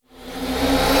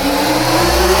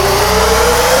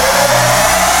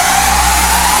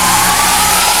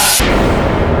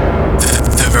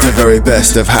very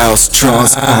best of house,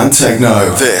 trance and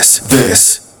techno. This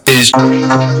is Richard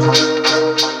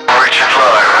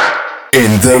Lowe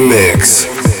in the mix.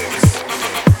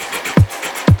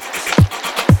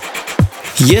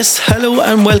 Yes, hello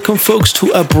and welcome folks to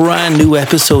a brand new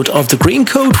episode of the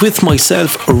Greencode with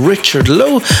myself, Richard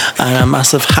Lowe, and a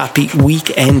massive happy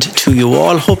weekend to you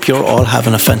all. Hope you're all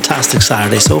having a fantastic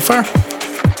Saturday so far.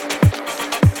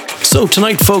 So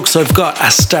tonight, folks, I've got a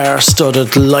star-studded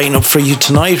lineup for you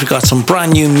tonight. We've got some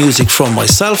brand new music from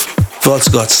myself. We've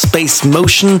also got Space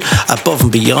Motion, Above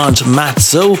and Beyond, Matt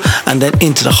Zoe, and then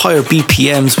into the higher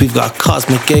BPMs, we've got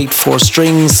Cosmic Gate, 4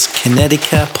 Strings,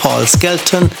 Kinetica, Paul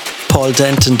Skelton, Paul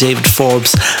Denton, David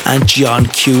Forbes, and John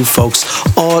Q, folks,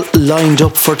 all lined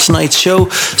up for tonight's show.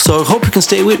 So I hope you can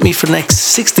stay with me for the next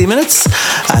 60 minutes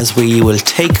as we will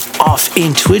take off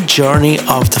into a journey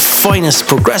of the finest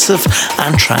progressive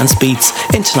and trance beats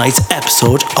in tonight's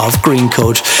episode of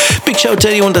Greencode. Big shout out to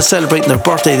anyone that's celebrating their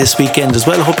birthday this weekend as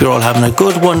well. Hope you're all having a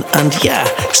good one, and yeah,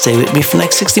 stay with me for the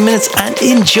next 60 minutes and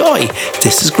enjoy.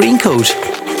 This is Greencode.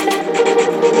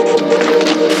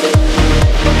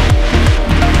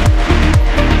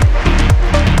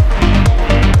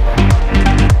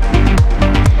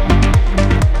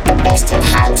 Best of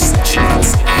house,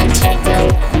 trance and techno.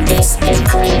 This is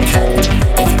Greencode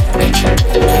with Richard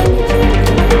Lowe.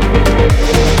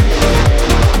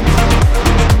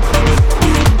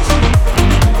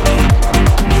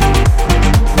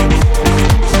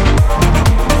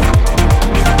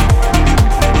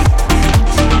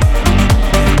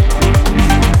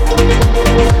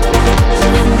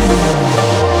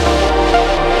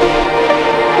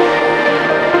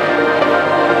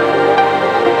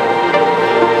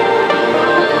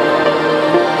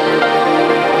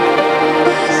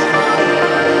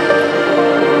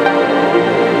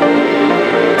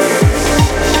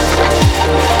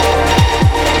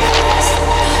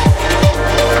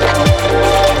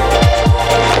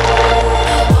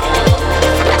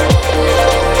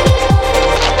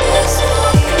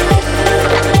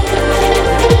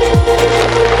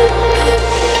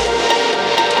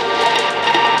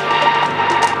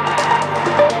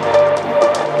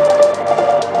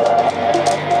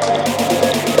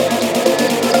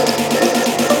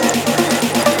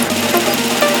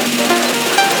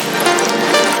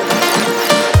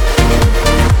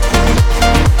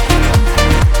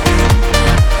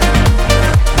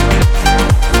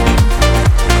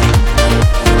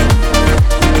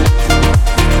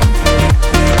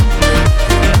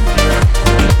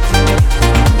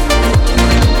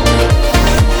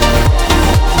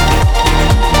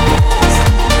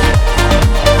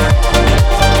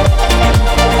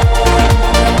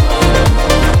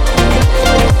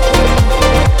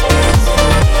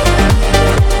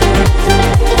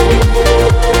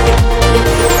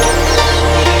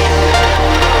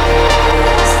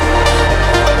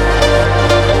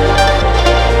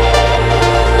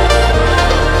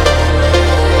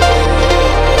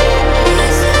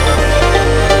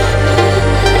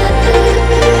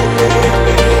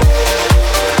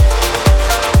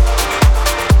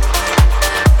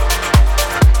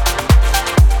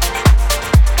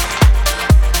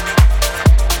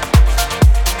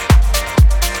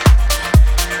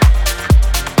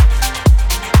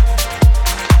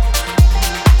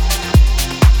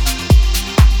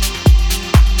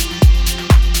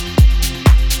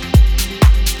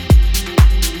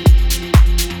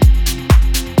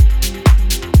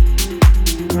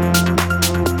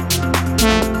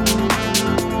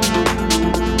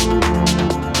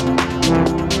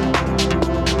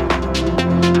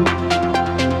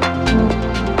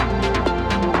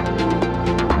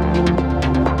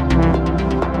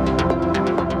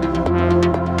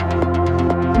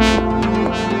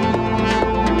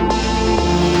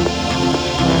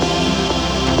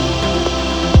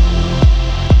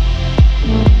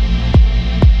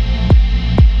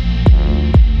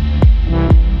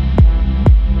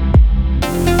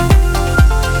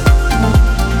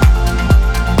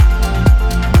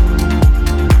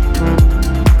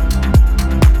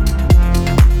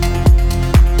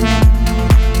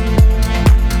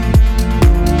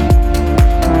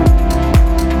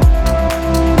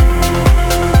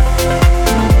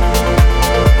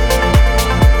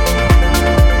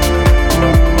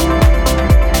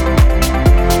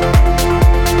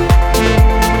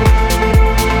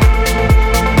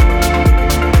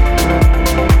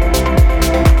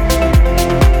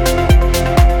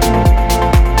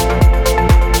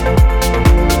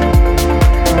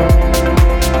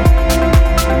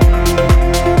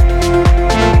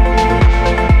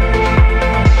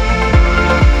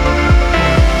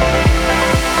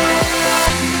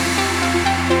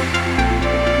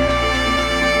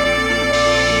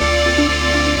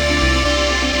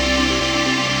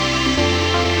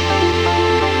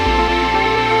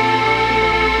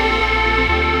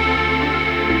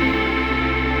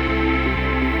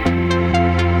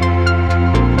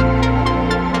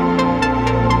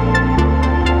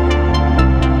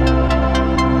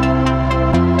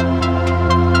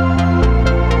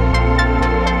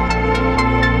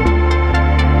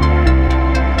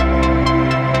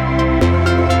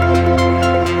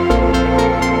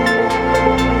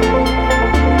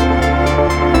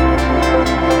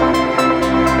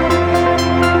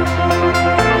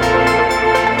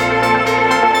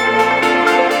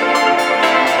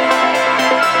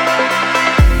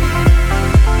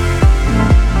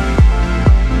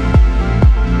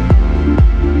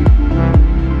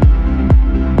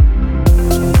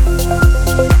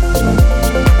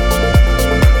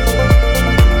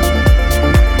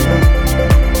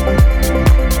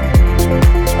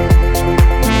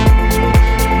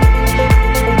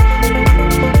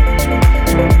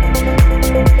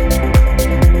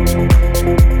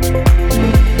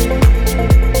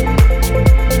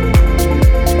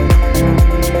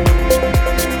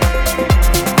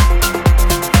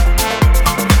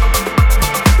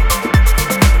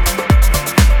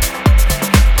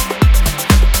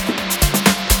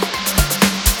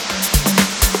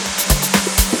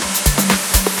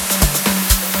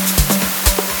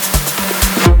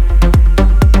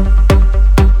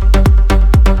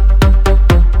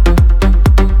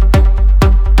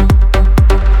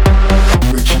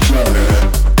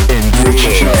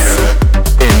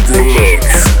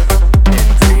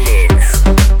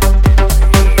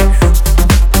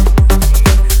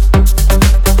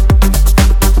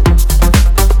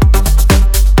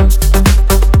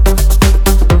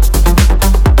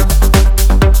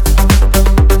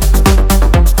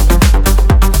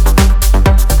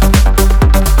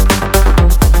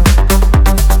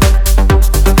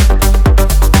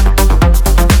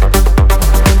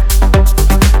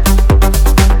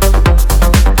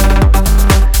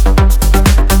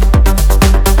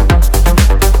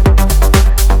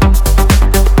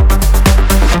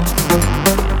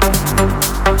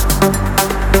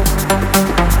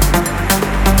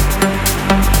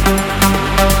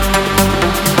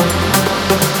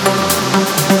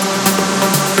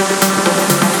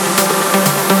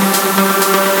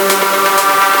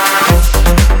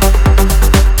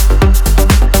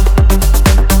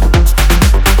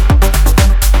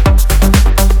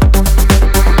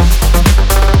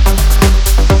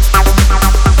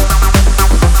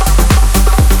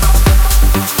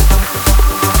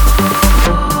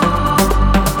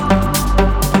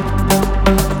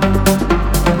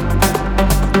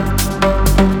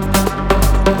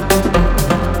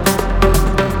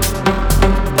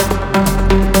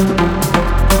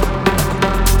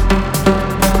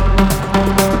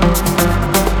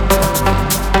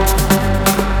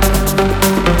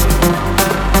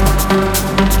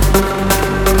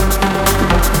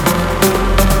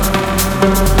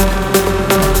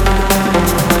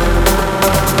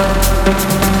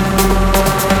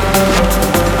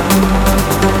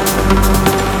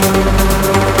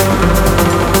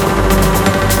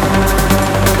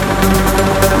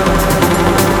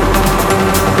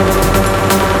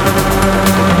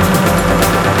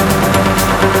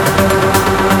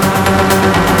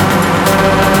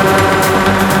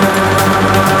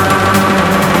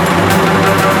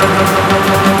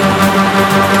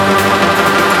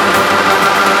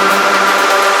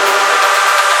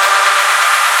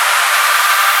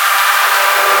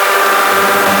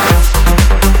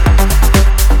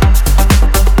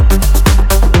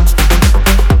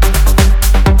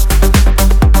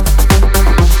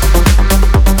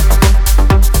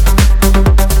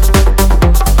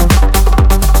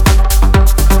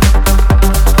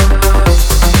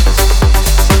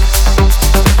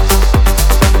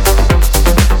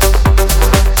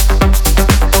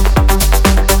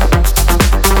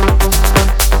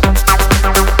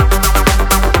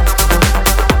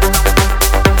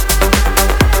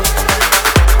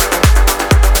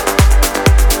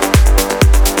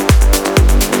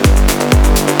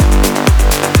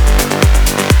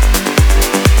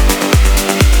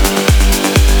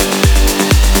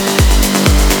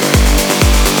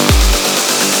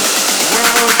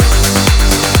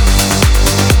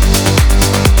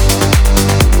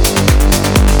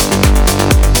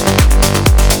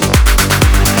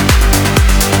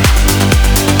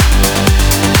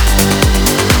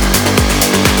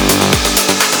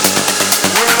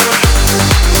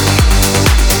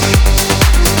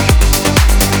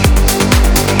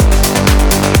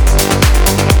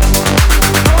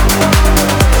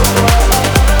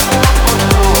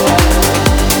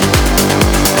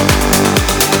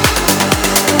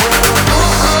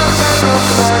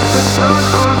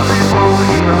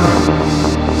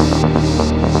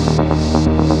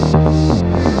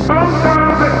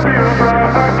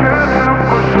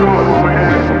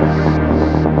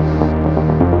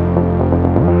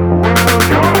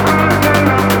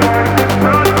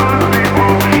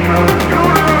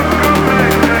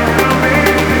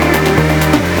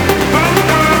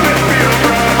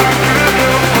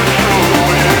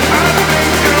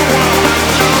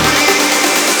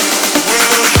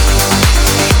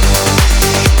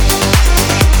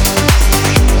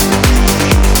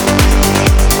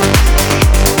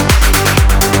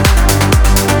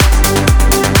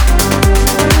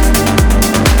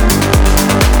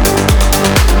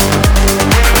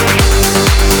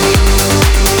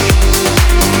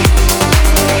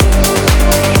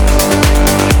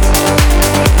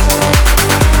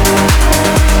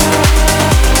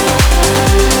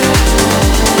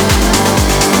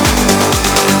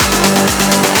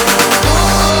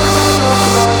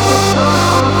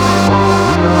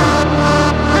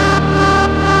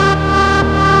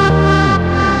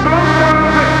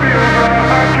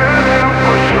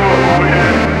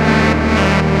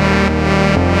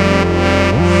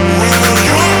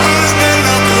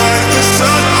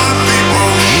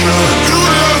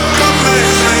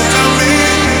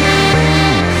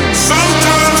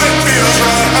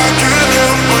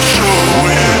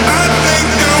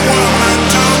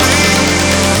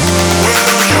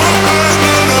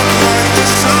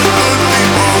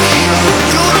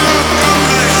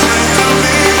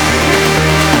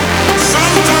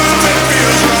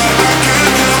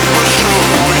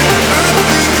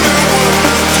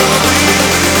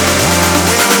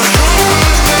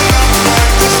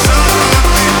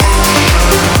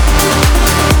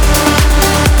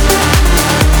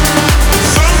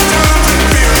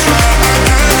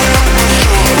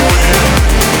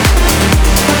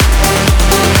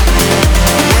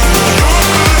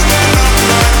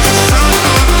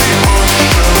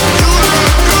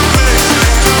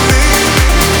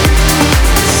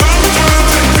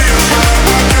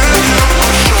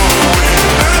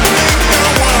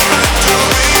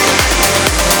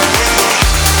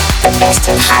 best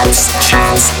of house,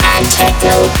 trance and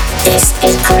techno. This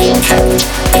is Greencode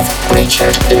with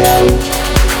Richard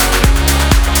Lowe.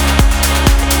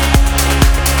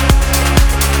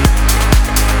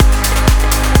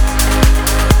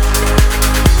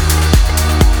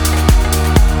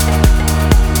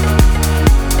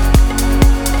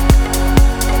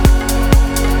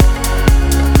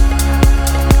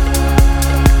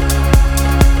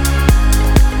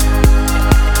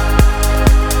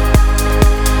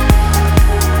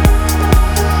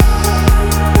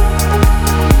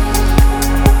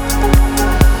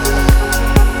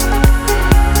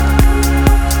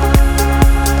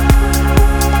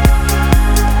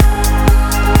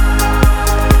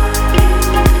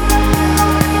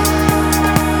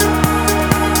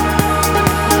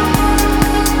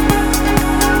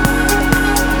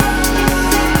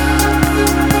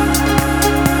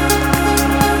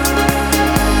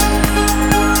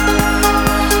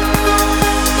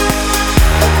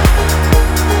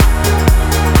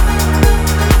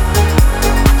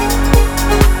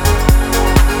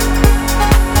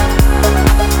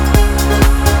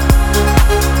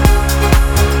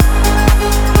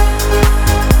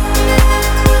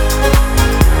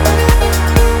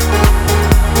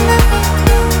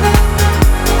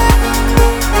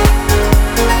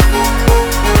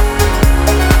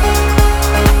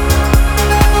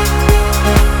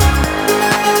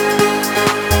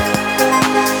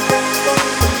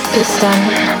 The sun,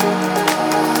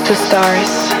 the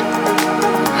stars,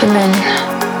 the moon.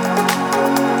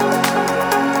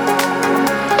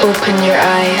 Open your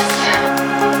eyes.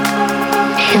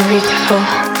 You're beautiful.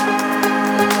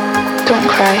 Don't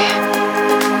cry.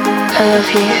 I love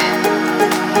you.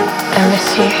 I miss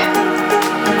you.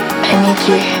 I need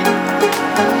you.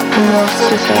 I'm lost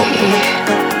without you.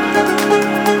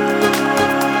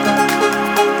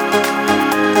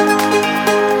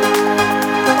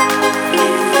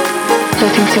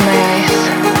 Look into my eyes.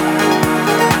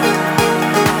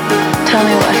 Tell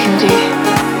me what I can do.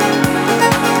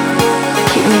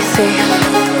 Keep me safe.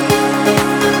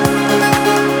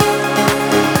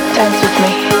 Dance with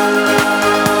me.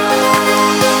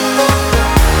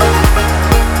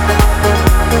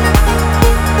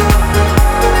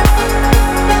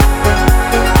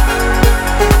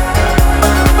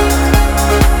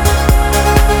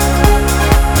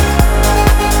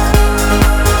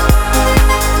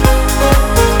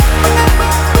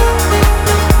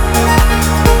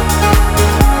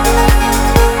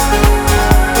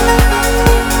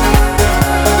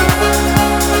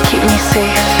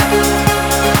 Safe.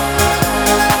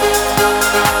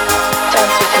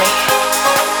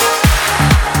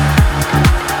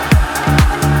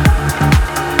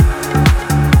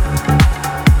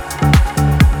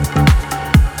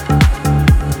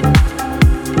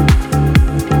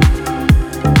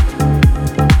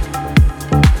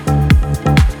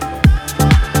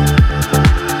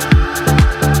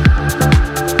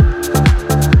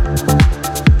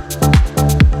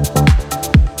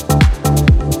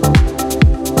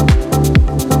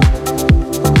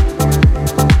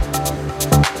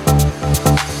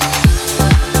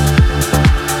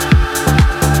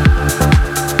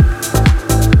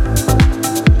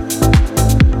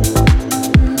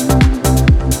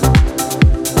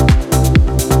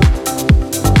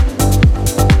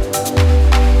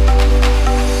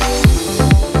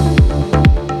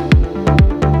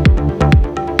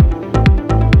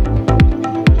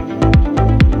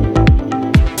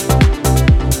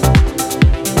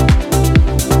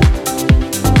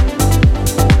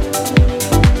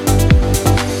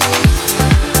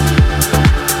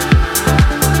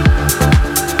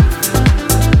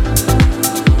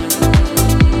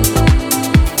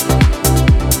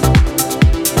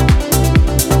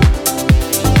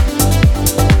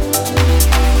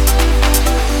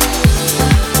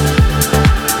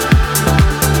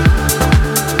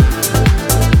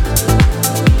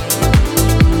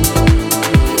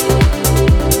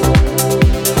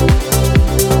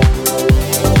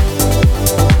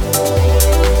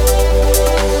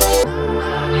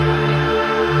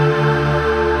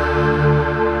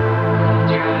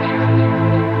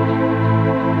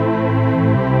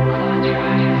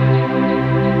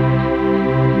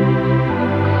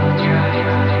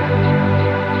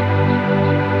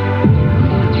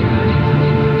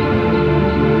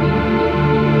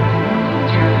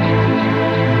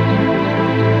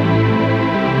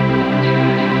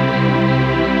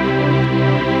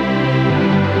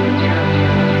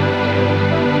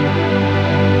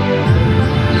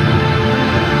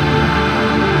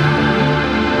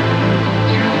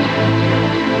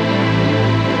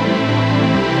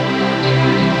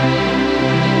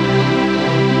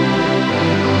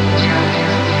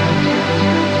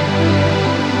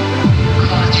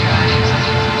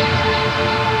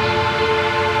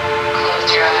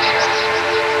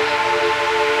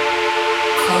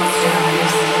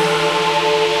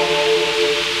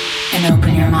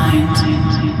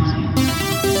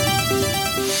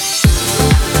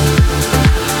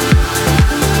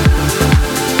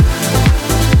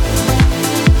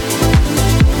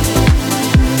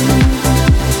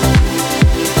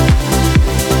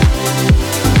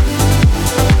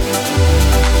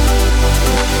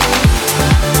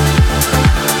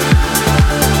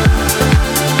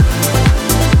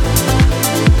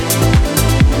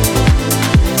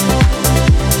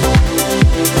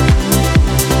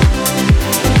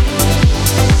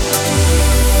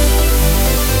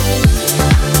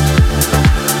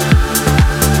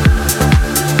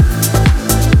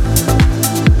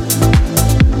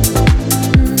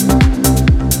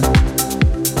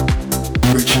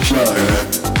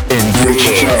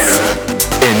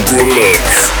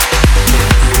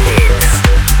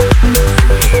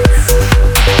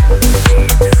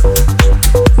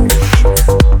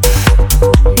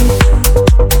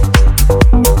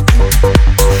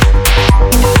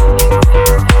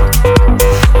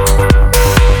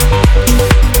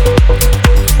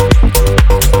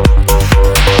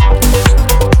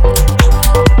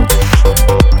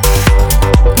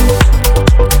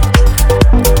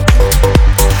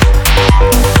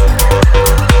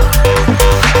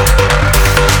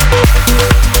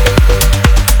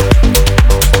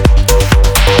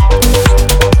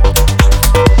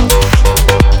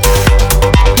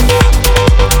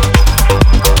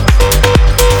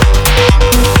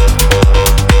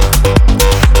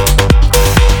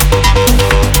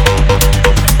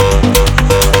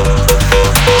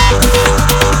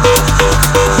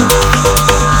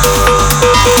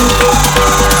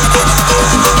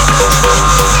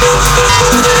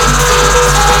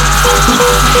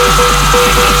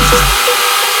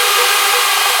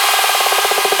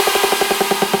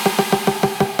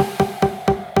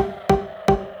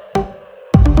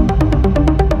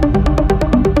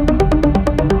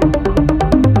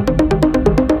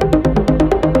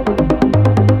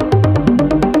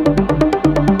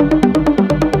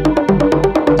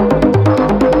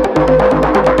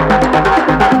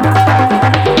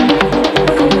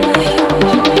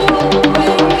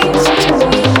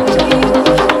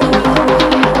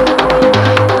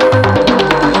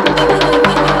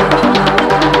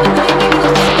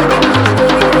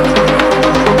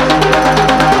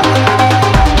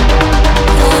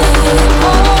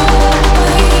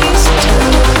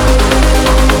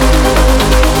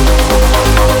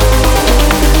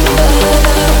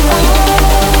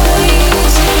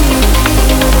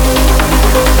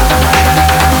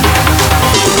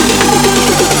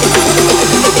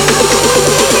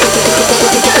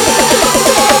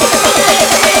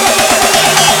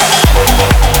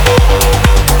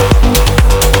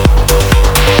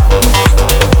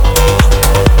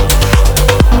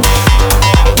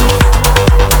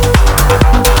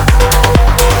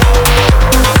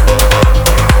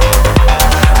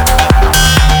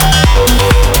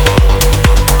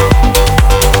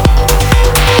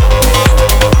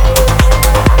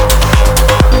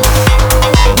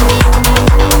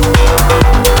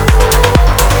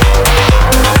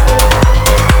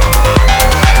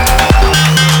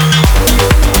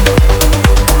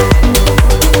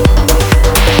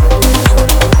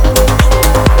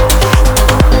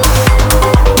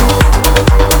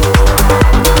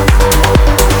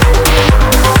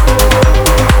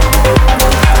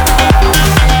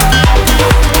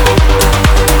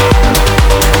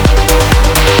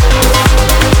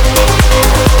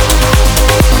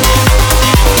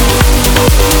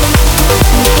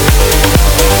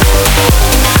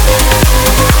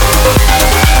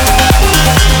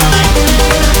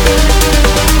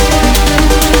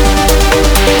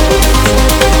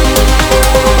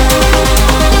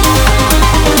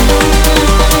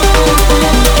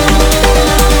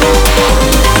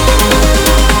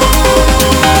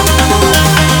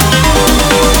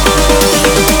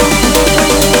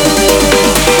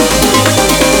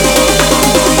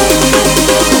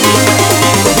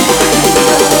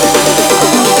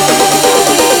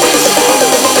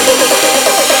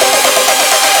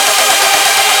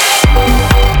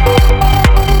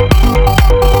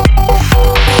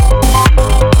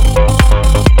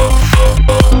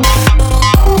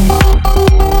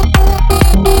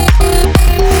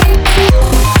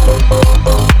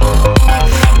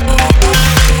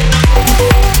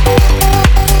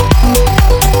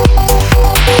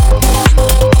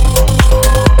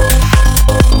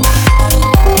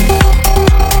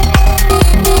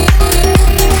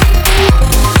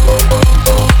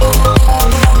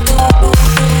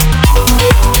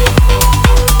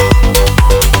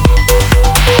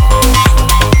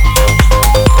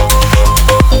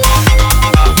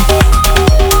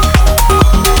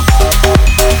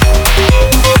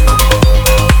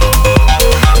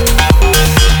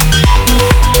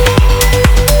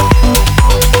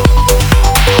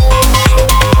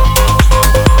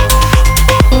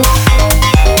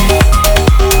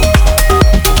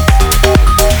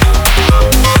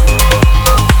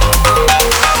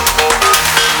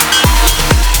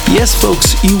 Yes,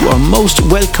 folks, you are most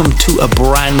welcome to a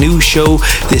brand new show.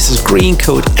 This is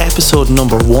Greencode Episode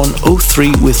number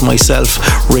 103 with myself,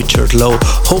 Richard Lowe.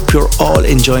 Hope you're all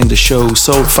enjoying the show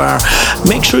so far.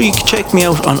 Make sure you check me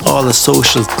out on all the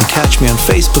socials. You can catch me on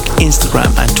Facebook,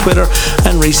 Instagram and Twitter.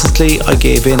 And recently I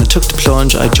took the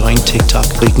plunge, I joined TikTok.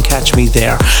 But you can catch me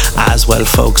there as well,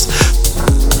 folks.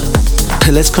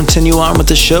 Let's continue on with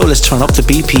the show. Let's turn up the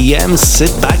BPM, sit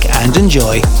back and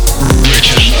enjoy.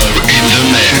 Richard Lowe in the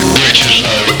mix. Richard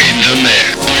Lowe in the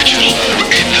mix. Richard Lowe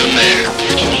in the mix.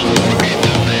 Richard Lowe in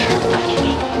the mix.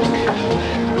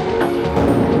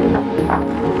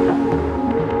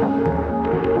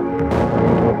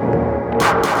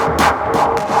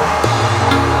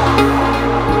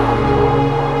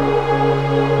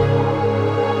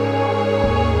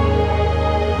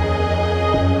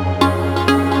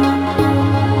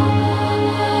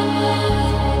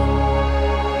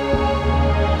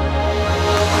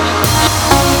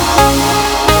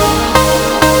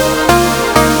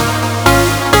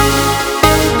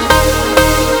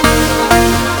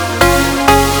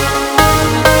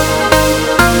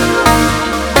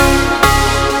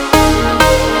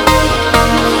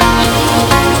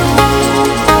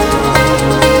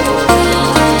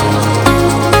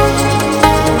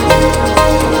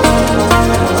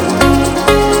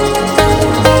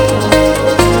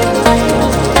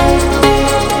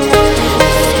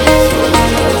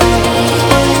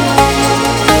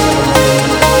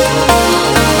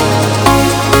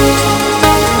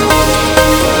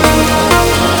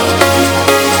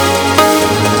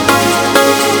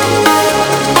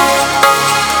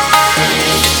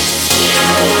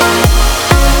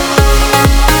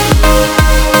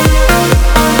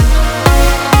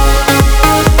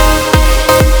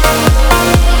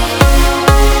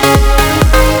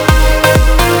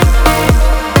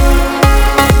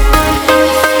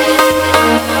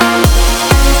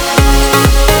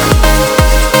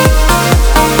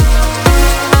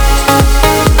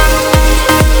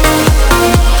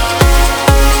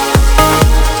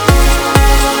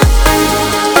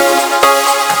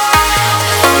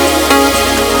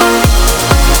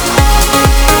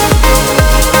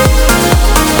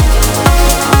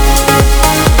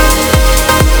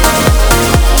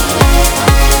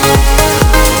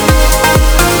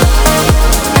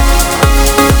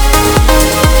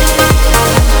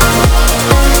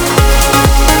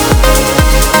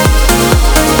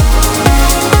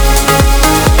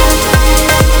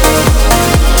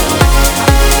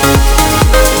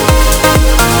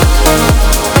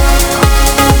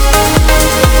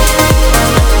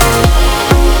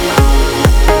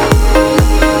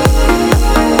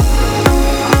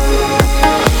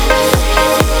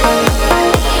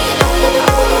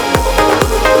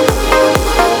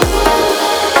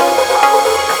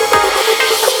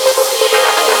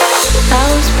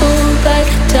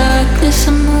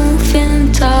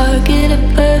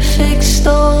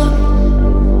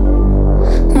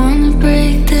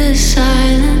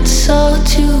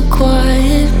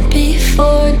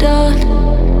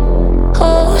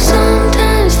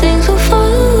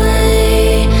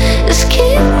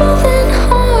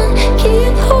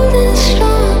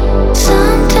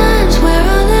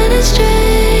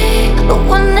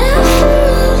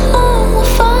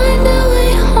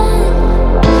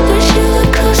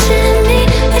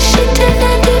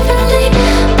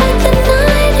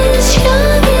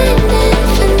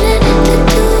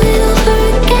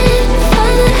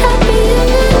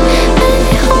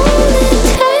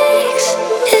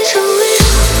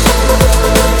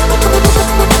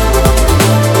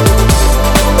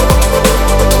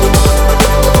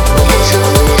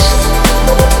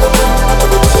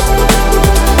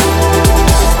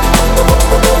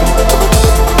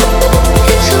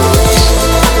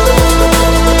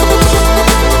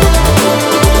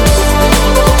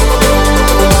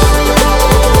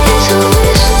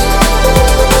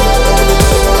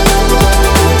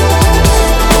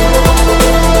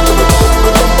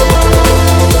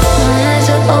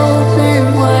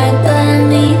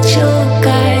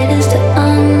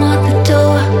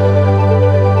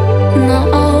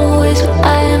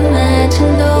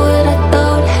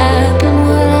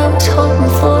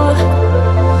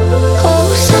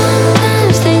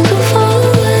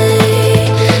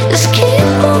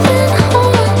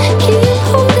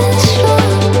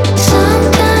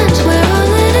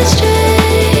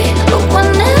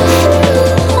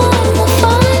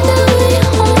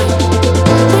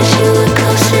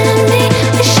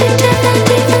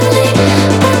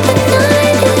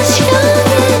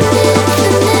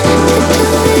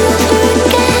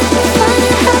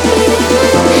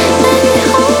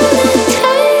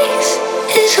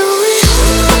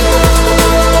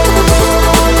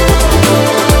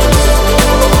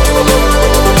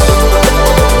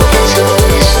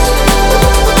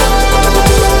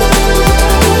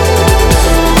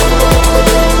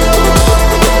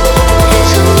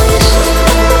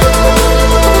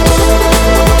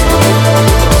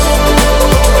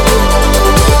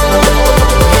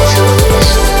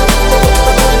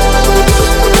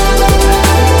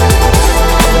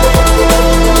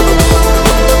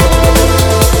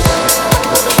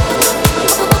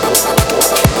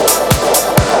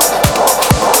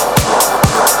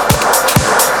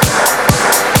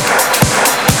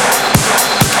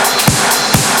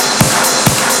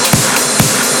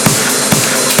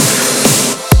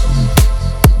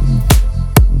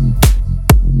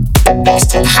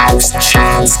 best in house,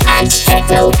 trance, and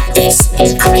techno. This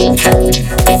is Greencode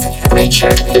with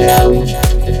Richard Lowe.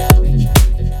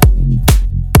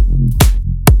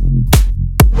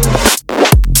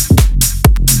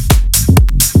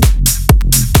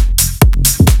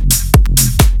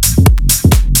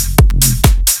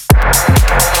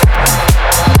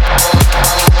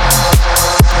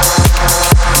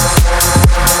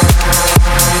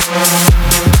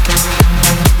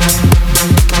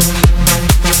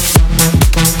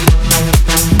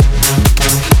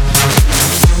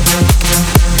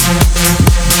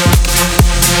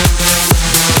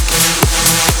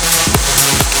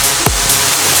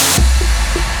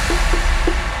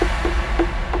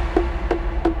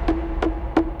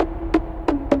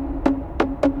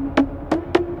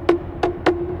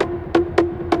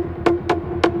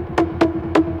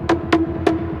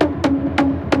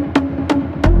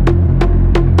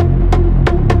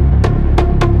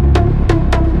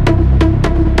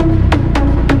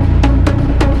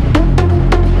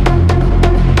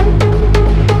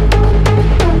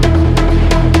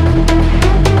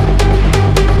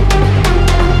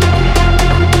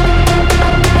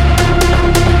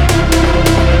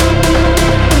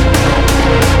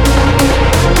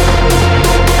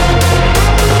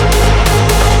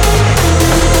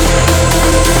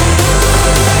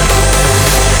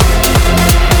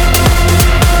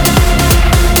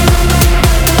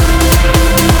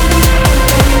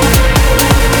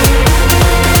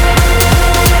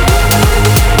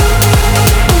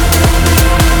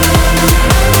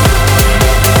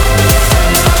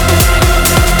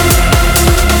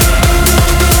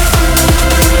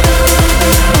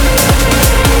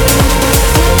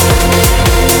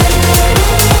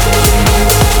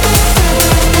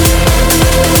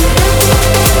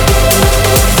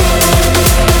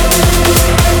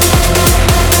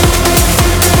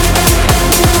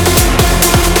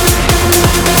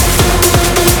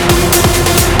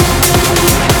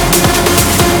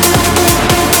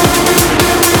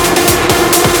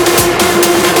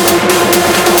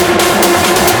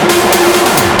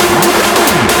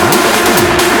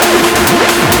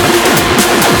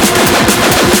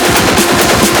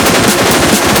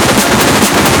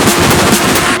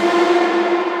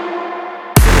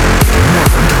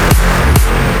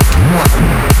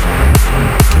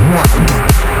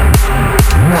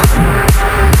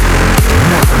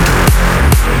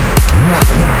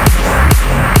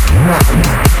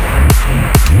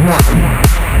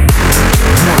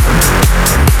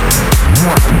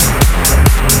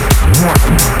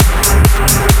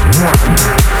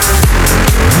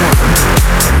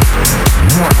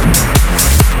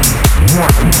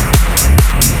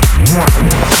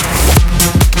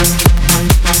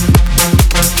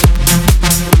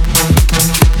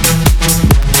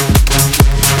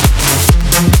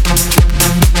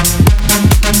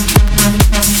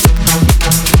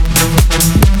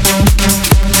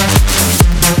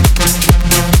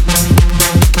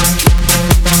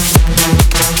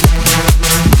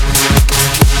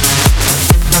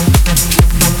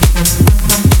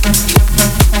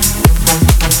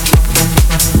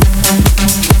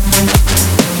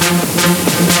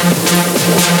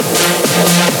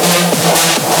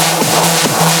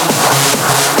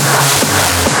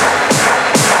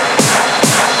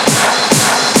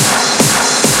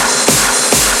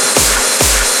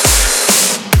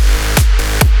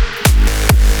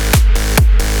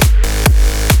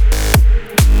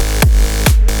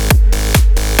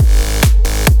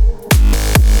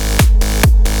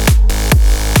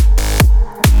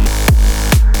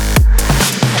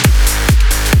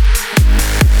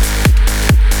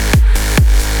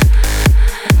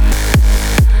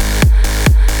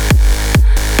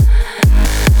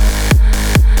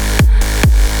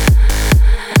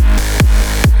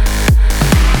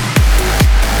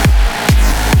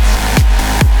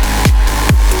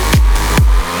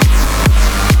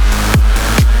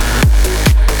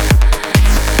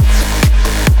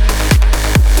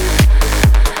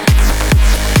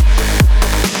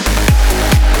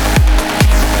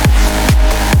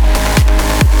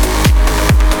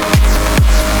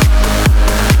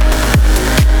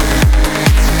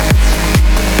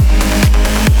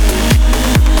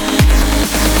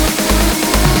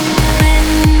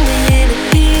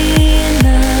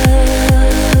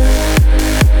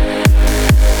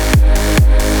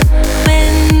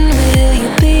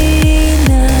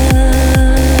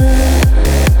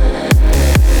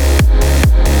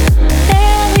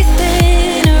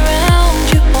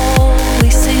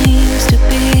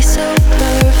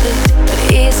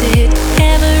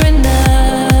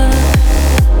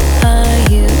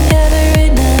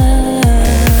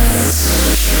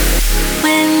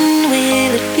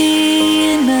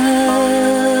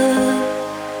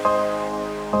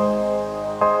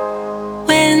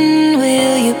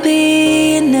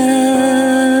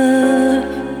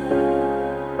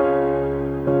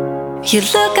 You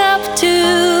look up to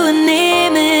an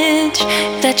image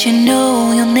that you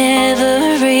know you'll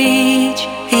never reach.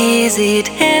 Is it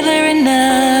ever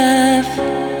enough?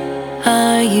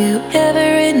 Are you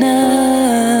ever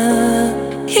enough?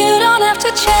 You don't have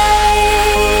to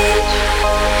change.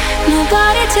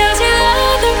 Nobody tells you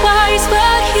otherwise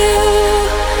but you.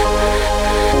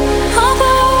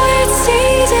 Although it's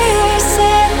easier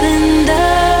said than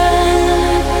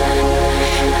done,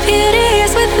 beauty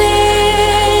is within.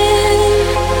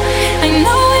 I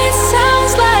know it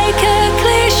sounds like a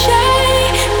cliche,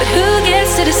 but who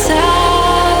gets to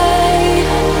decide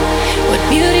what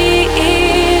beauty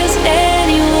is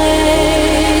anyway?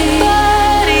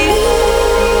 But you.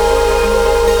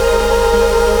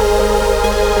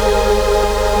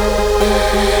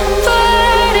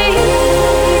 But you.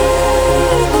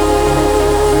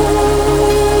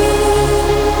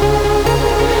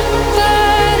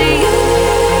 But you.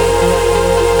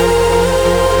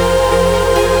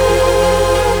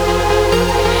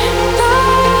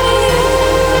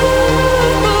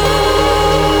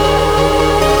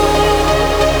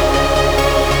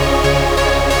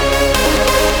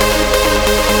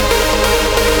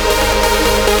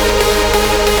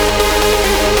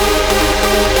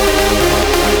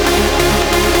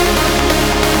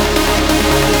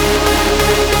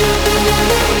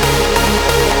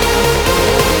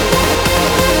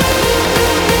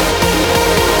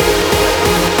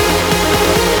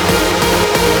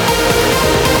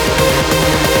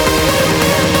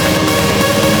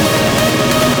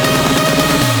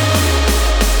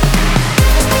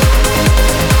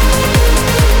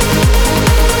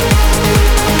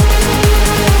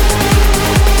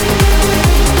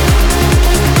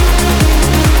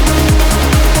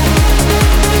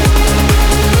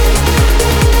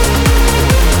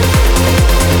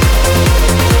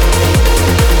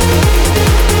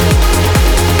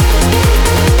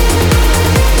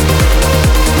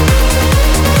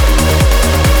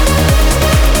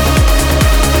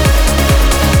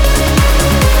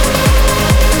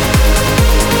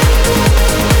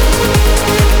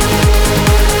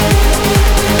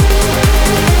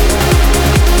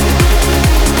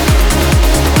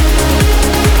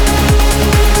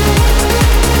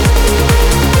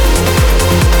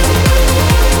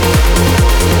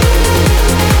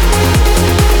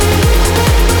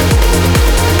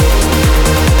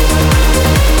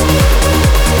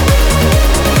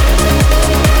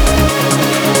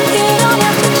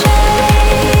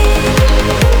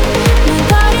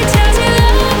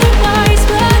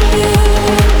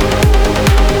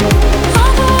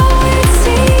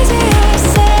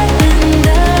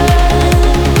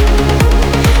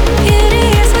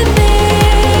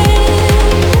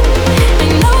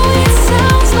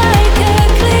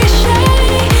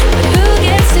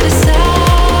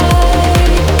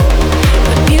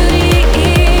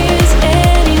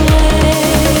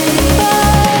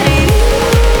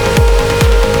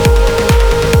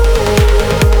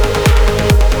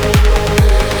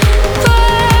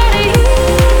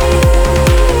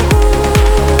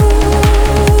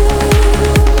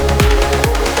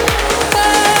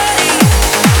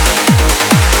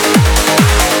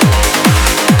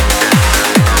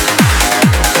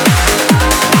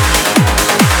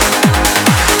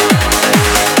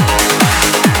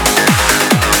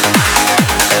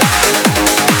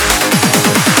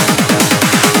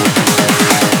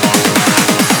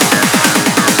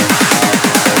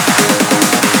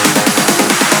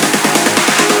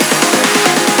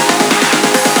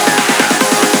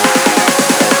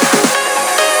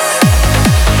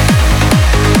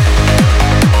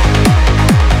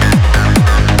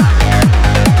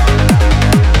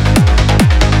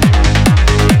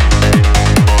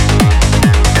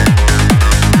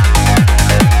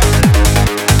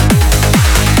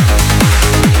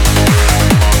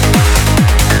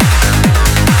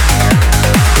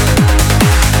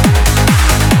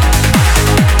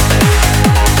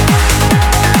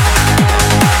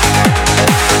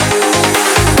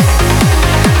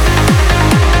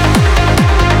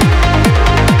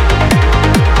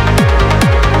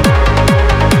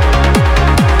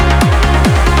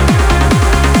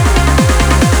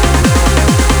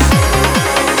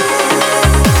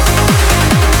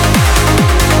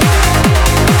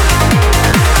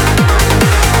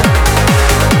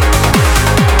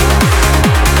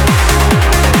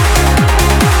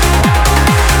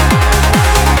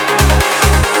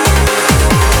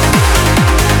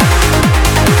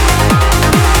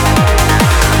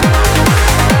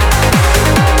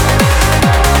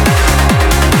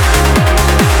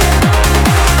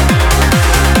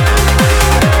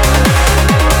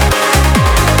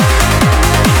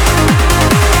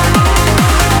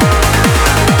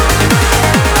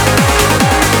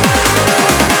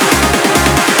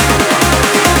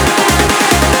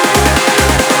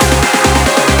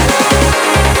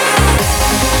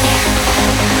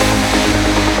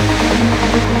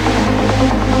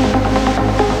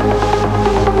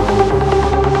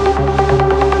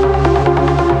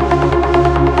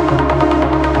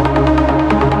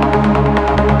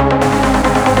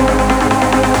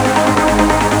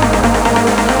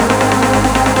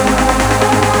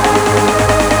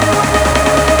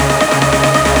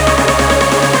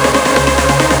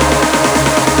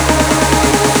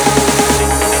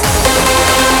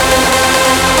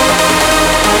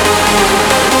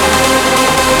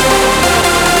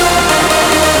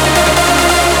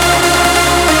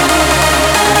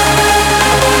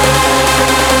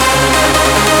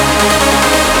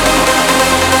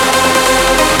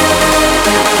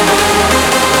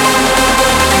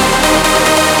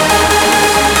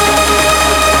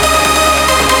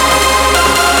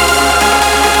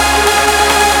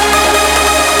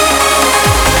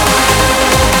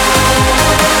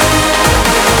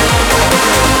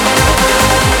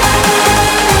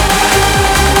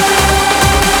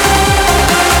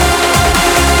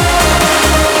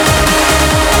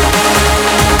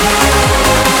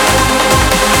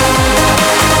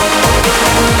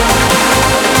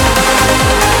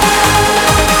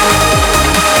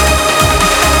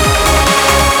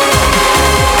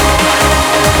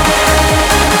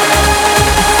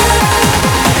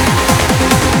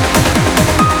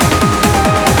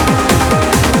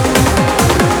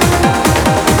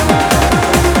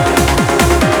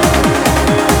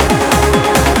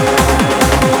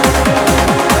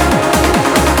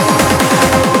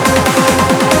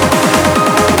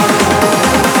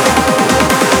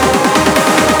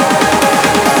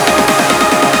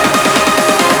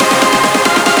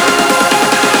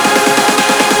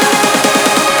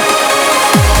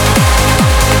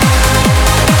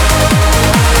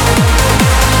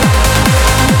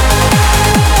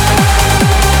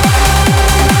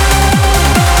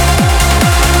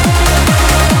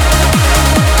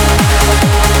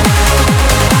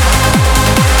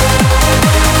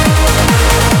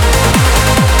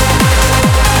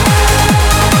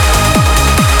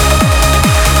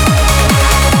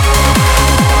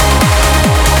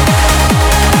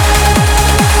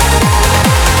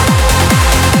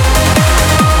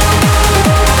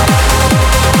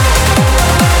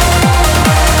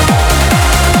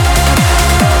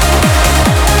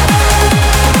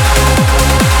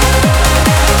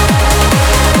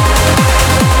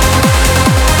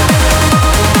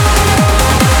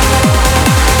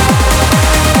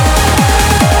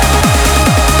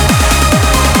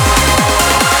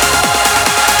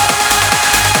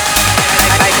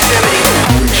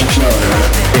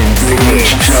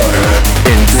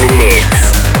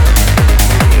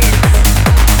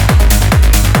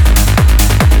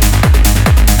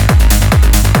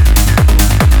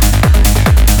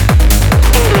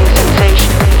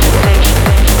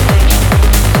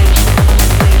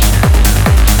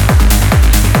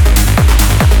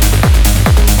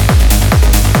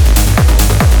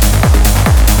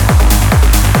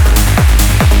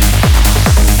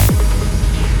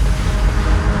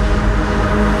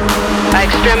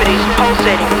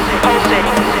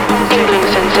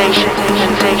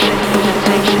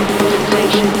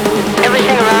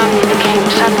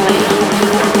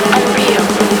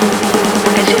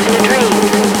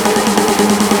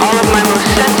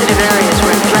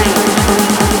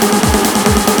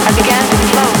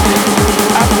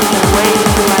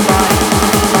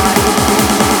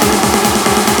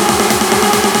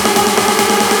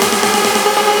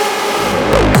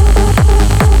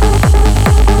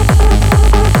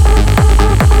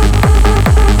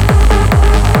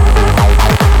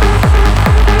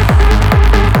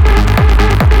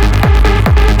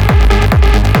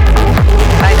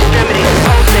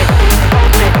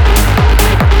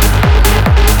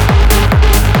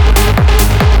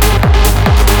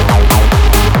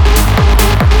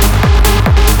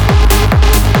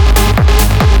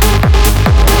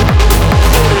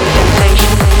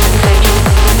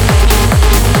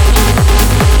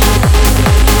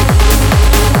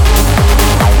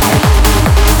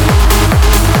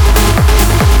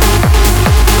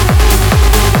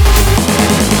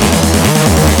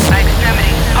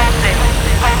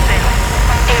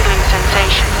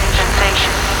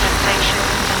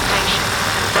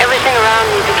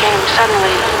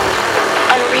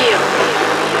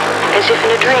 if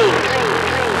in a dream.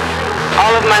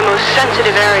 All of my most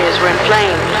sensitive areas were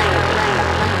inflamed.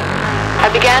 I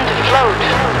began to float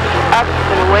up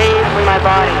and away from my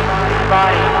body.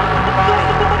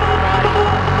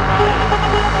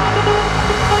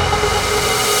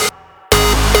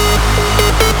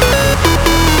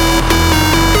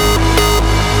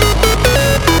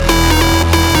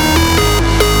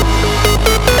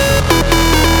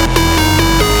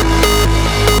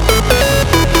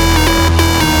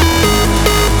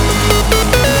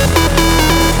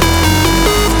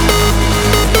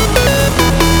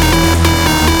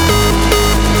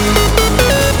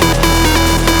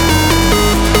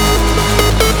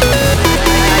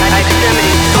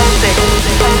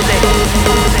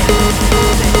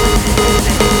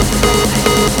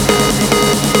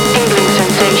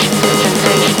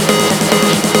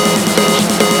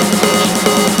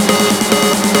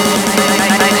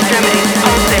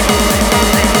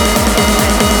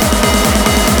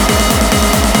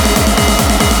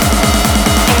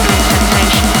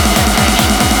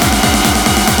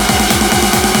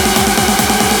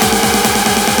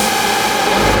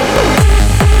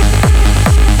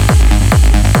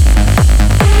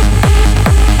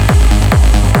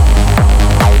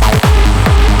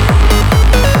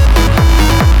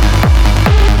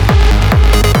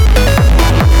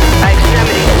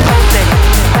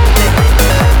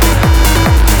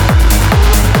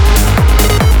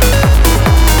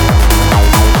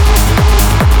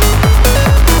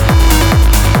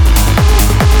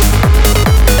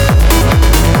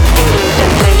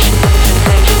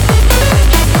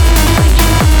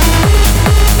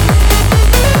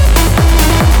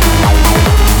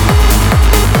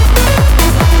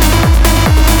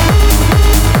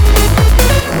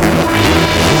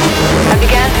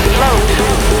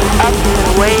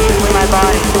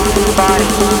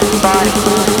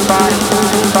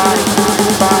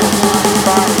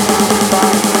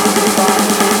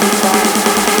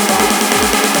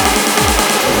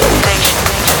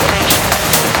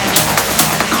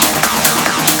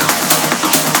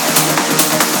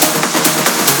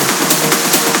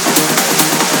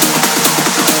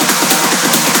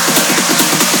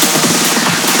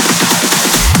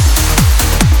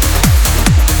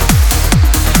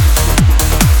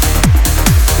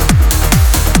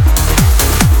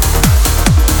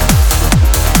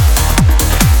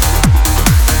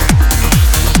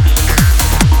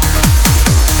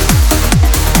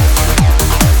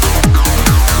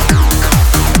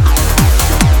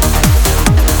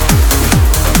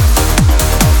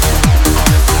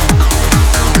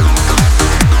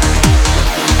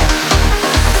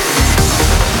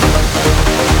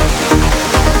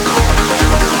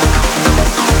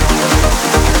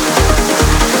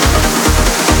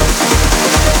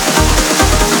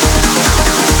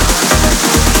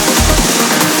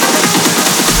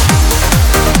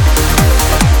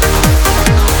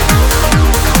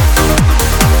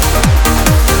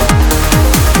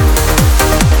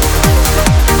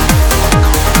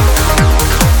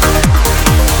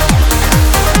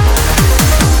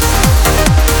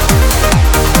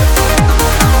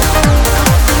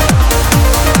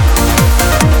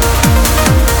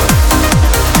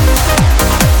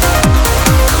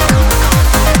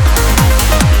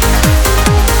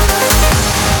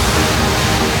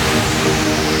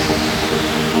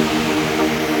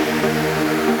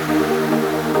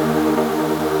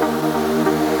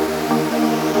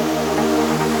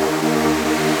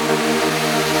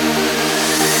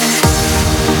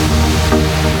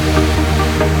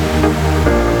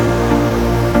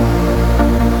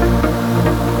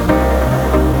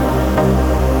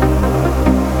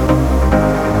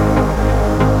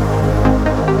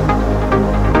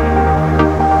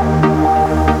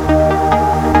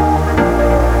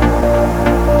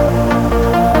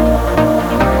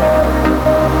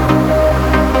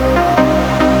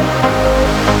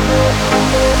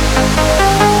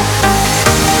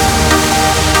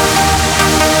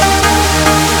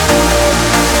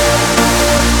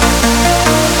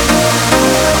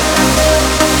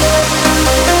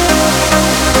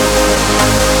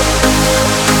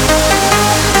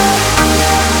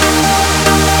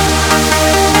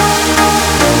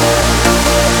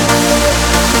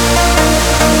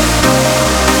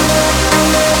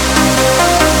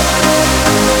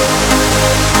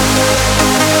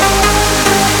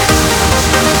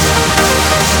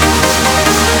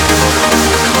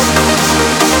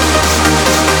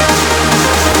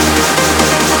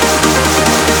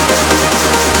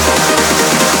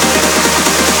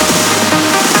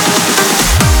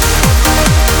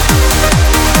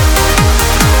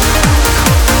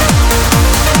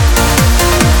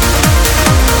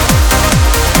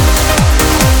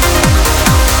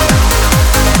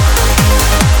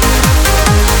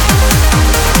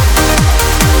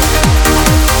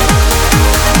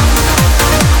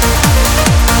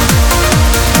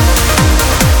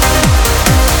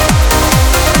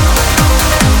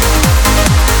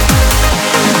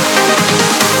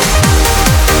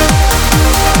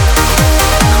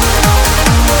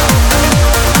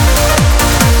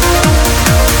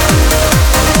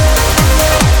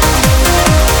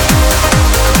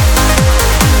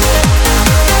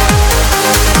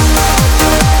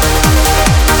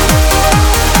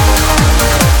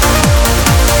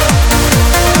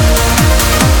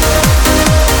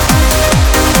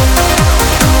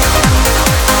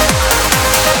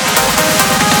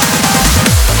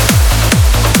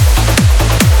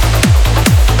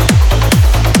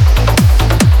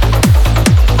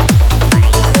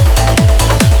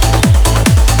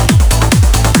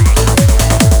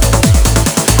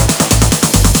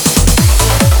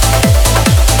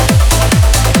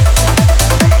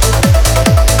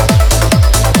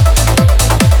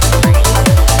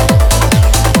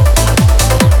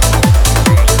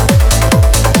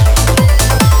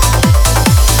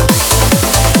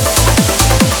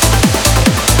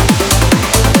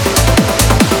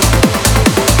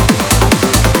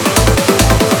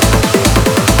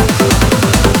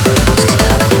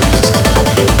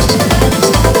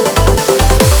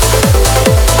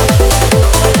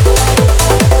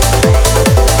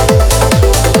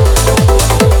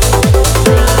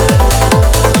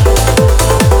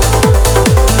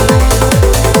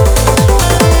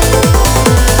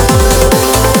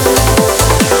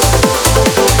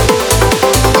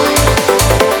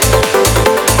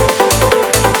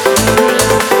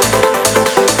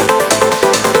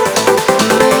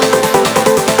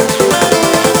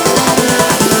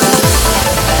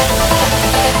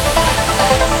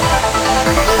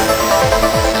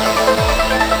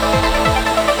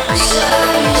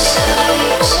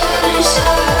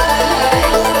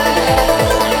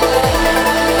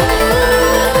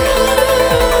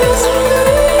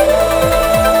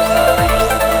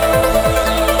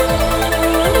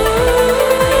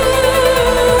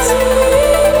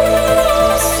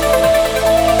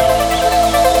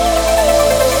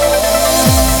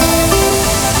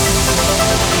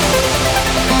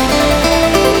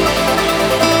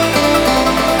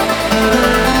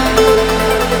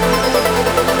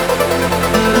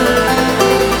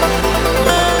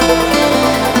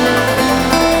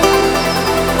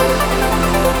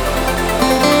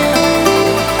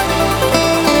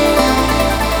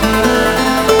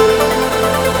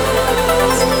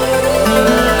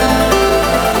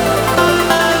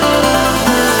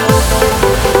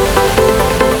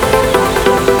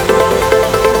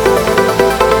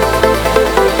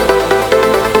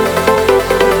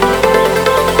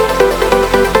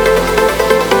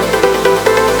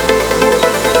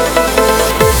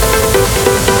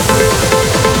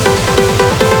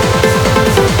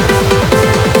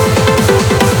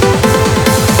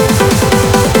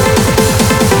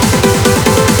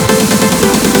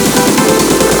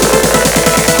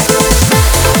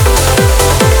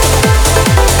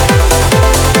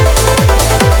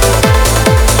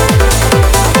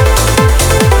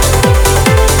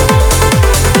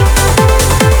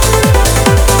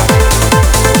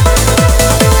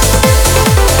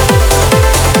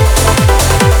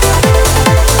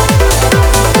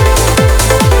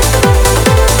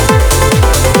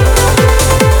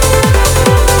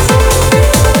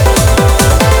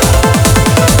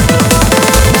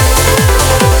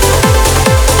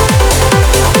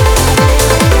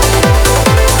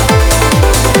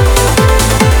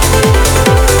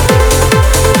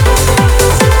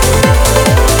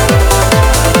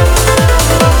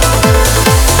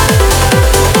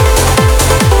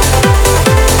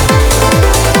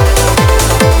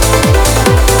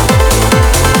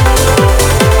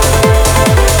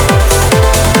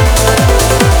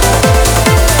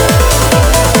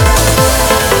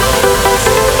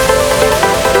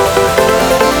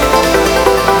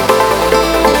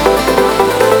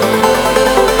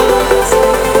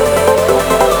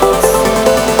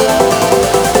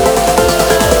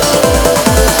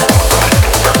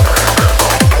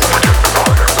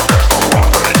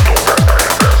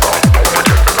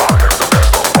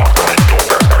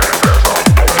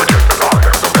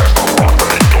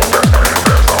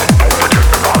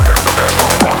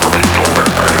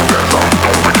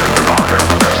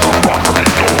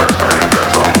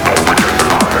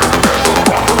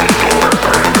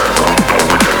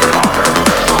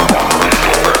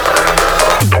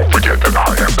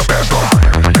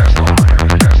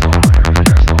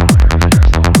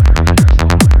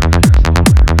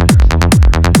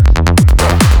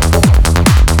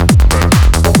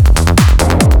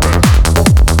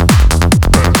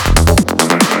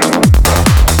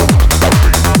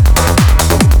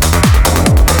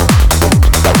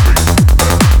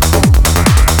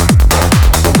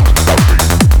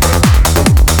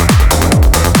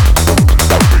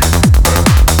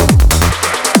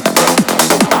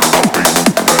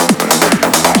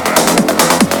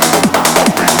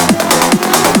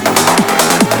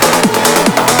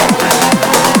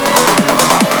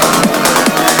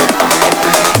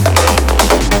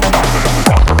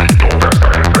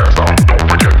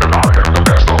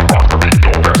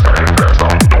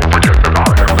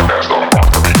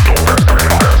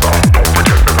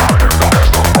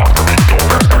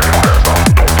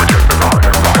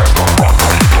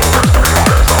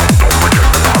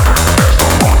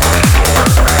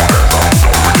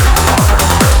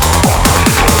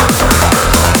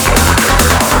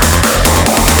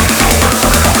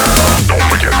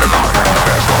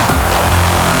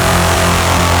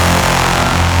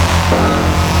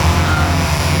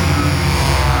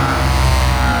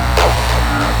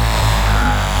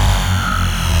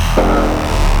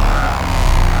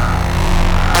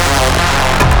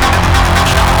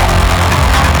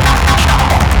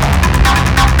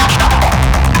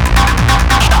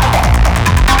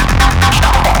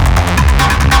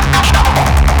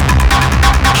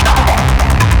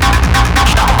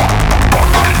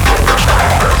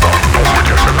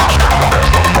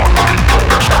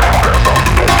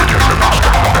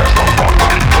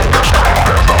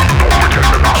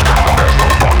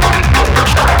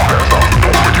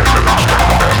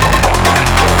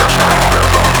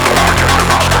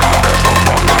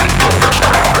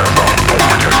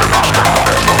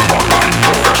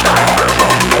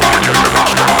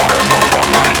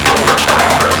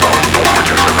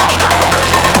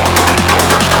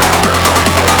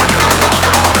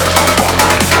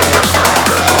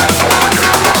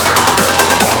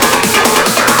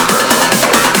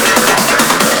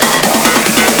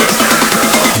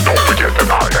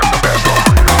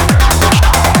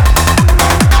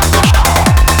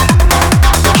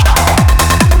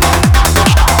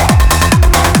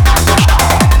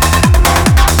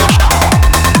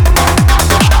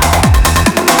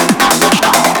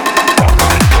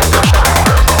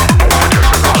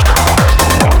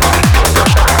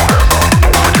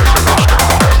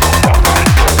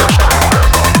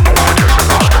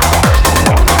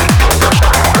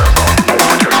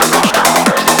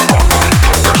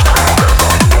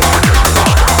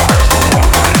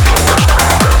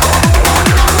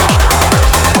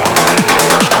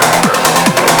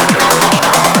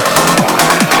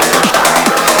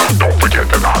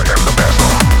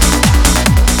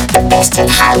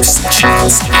 house,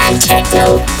 trance, and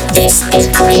techno. This is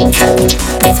Greencode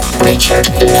with Richard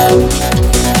Lowe.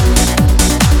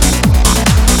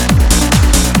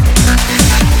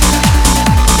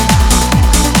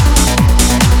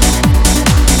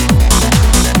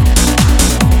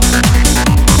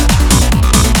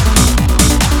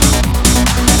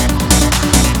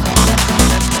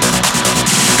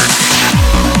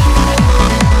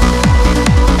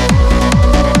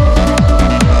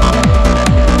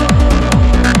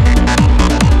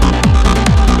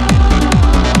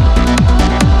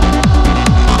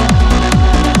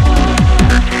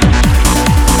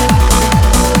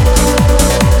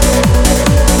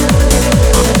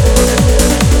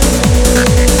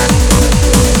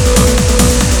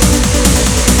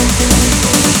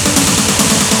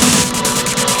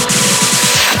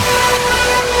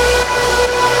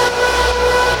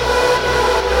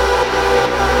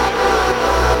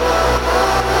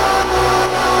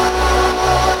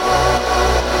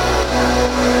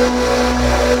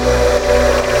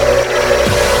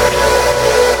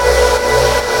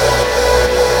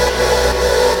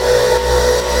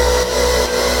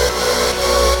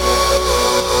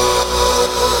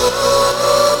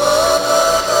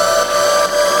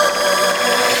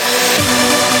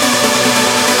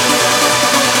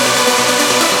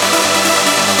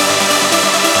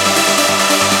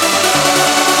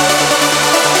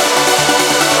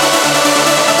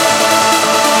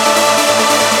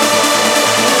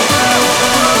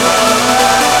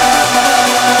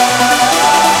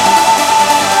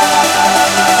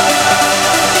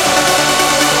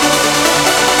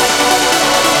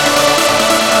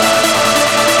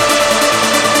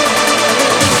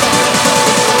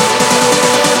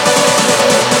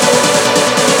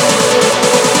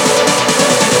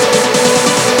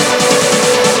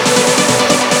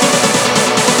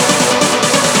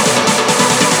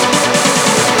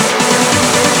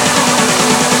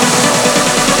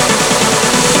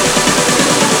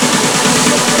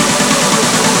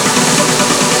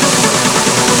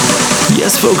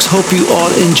 Yes, folks, hope you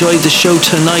all enjoyed the show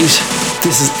tonight.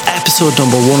 This is episode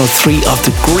number 103 of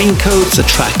the Greencode. The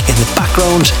track in the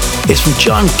background is from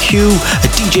John Q, a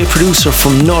DJ producer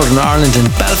from Northern Ireland in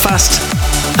Belfast.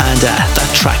 And that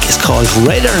track is called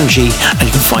Red Energy, and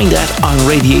you can find that on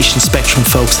Radiation Spectrum,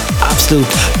 folks. Absolute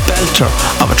belter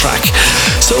of a track.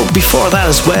 So before that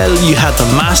as well, you had The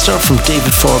Master from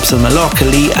David Forbes and Malaka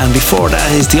Lee, and before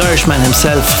that is the Irishman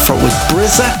himself with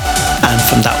Brizza, and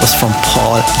from that was from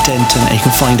Paul Denton, and you can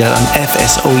find that on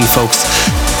FSOE, folks.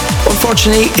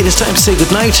 Unfortunately, it is time to say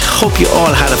goodnight. Hope you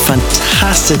all had a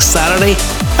fantastic Saturday,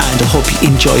 and I hope you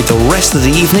enjoyed the rest of the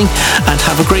evening, and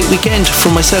have a great weekend.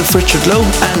 From myself, Richard Lowe,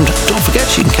 and don't forget,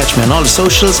 you can catch me on all the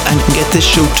socials, and you can get this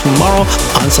show tomorrow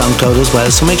on SoundCloud as well.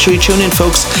 So make sure you tune in,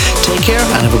 folks. Take care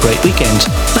and have a great weekend.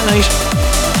 Night night.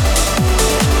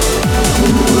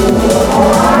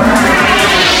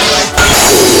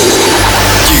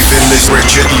 You've been listening to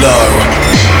Richard Lowe.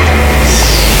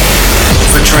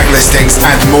 For track listings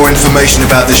and more information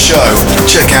about the show,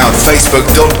 check out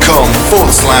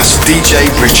facebook.com/DJ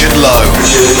Richard Lowe.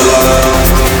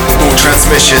 More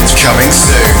transmissions coming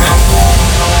soon.